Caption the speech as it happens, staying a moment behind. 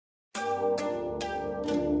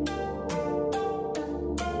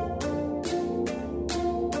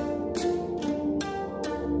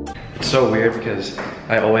so weird because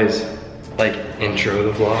I always like intro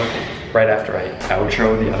the vlog right after I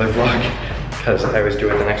outro the other vlog because I always do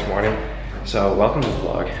it the next morning. So welcome to the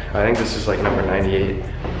vlog. I think this is like number 98.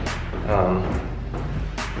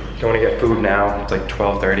 Going to get food now. It's like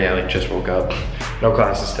 12:30. I like just woke up. No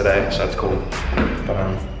classes today, so that's cool.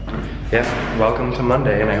 But yeah, welcome to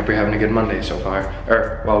Monday, and I hope you're having a good Monday so far.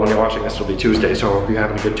 Or, well, when you're watching this, it'll be Tuesday, so I hope you're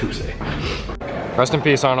having a good Tuesday. Rest in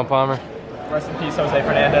peace, Arnold Palmer. Rest in peace, Jose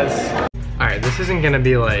Fernandez. All right, this isn't gonna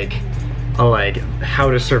be like a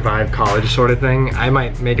how to survive college sort of thing. I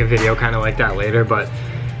might make a video kind of like that later, but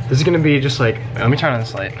this is gonna be just like, let me turn on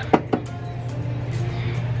this light.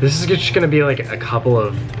 This is just gonna be like a couple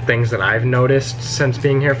of things that I've noticed since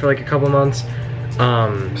being here for like a couple months.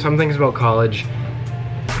 Some things about college.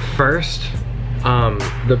 First,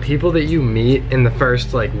 the people that you meet in the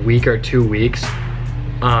first like week or 2 weeks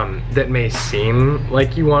that may seem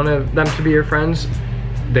like you want them to be your friends,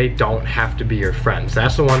 they don't have to be your friends.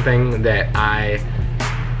 That's the one thing that I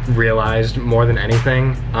realized more than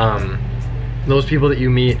anything. Those people that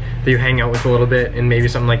you meet, that you hang out with a little bit and maybe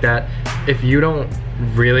something like that, if you don't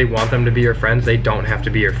really want them to be your friends, they don't have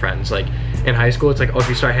to be your friends. Like in high school, it's like, oh, if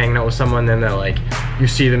you start hanging out with someone, then they're like, you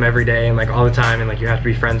see them every day and like all the time and like you have to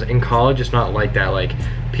be friends. In college, it's not like that. Like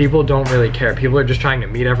people don't really care. People are just trying to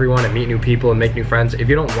meet everyone and meet new people and make new friends. If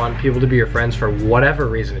you don't want people to be your friends for whatever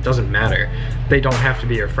reason, it doesn't matter. They don't have to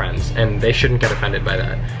be your friends and they shouldn't get offended by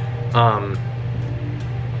that.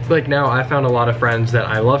 Like now I found a lot of friends that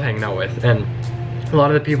I love hanging out with, and a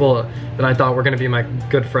lot of the people that I thought were gonna be my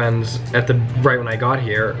good friends right when I got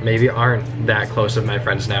here maybe aren't that close of my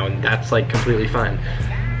friends now, and that's like completely fine.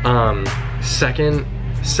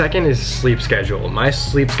 Second is sleep schedule. My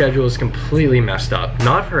sleep schedule is completely messed up.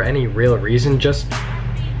 Not for any real reason, just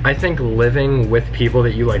I think living with people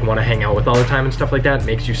that you like want to hang out with all the time and stuff like that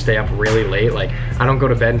makes you stay up really late. Like I don't go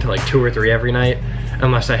to bed until like 2 or 3 every night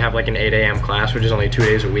unless I have like an 8 a.m. class, which is only 2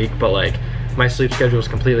 days a week, but like my sleep schedule is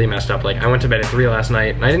completely messed up. Like I went to bed at 3 last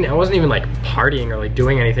night and I wasn't even like partying or like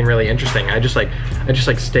doing anything really interesting. I just like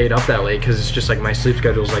stayed up that late because it's just like my sleep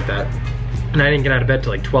schedule is like that. And I didn't get out of bed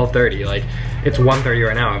till like 12:30. Like it's 1:30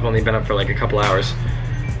 right now. I've only been up for like a couple hours.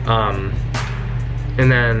 And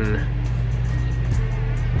then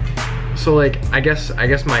so like I guess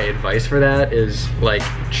my advice for that is like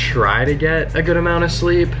try to get a good amount of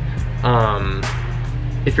sleep.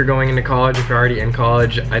 If you're going into college, if you're already in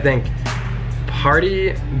college, I think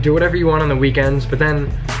party, do whatever you want on the weekends, but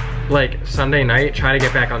then like Sunday night, try to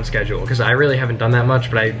get back on schedule, because I really haven't done that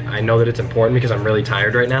much, but I know that it's important because I'm really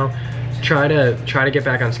tired right now. Try to get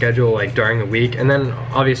back on schedule like during the week, and then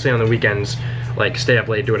obviously on the weekends, like stay up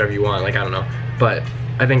late, do whatever you want, like I don't know. But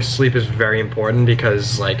I think sleep is very important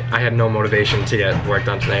because like I had no motivation to get work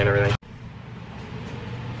done today and everything.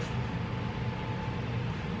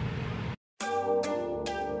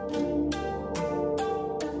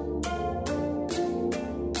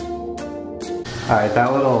 Alright,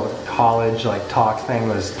 that little college like talk thing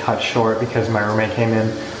was cut short because my roommate came in.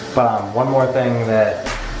 But one more thing that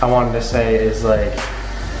I wanted to say is like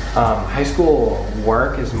high school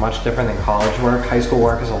work is much different than college work. High school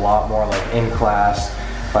work is a lot more like in class,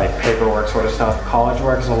 like paperwork sort of stuff. College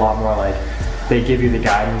work is a lot more like they give you the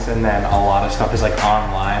guidance, and then a lot of stuff is like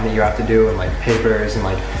online that you have to do, and like papers and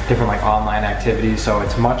like different like online activities. So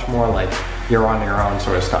it's much more like you're on your own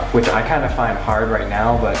sort of stuff, which I kind of find hard right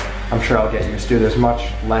now, but I'm sure I'll get used to. There's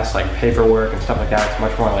much less like paperwork and stuff like that. It's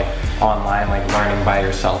much more like online, like learning by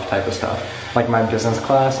yourself type of stuff. Like my business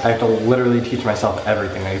class, I have to literally teach myself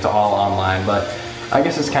everything. Like it's all online, but I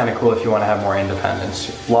guess it's kind of cool if you want to have more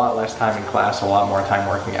independence. A lot less time in class, a lot more time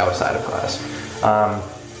working outside of class.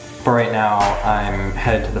 But right now, I'm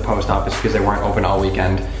headed to the post office because they weren't open all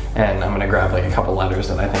weekend, and I'm gonna grab like a couple letters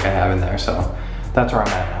that I think I have in there, so that's where I'm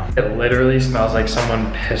at now. It literally smells like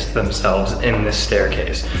someone pissed themselves in this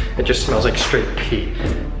staircase. It just smells like straight pee.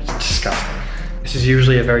 It's disgusting. This is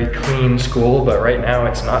usually a very clean school, but right now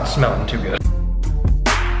it's not smelling too good.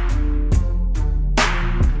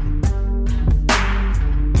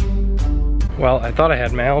 Well, I thought I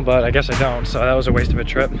had mail, but I guess I don't, so that was a waste of a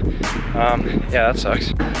trip. Yeah, that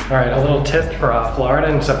sucks. All right, a little tip for Florida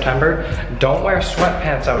in September. Don't wear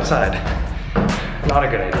sweatpants outside. Not a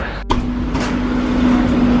good idea.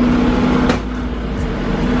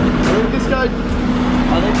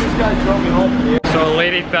 I think this guy drove me home. So a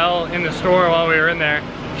lady fell in the store while we were in there.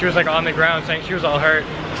 She was like on the ground saying she was all hurt,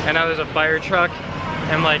 and now there's a fire truck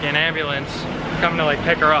and like an ambulance coming to like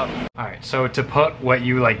pick her up. All right, so to put what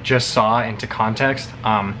you like just saw into context,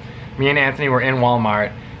 me and Anthony were in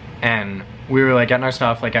Walmart, and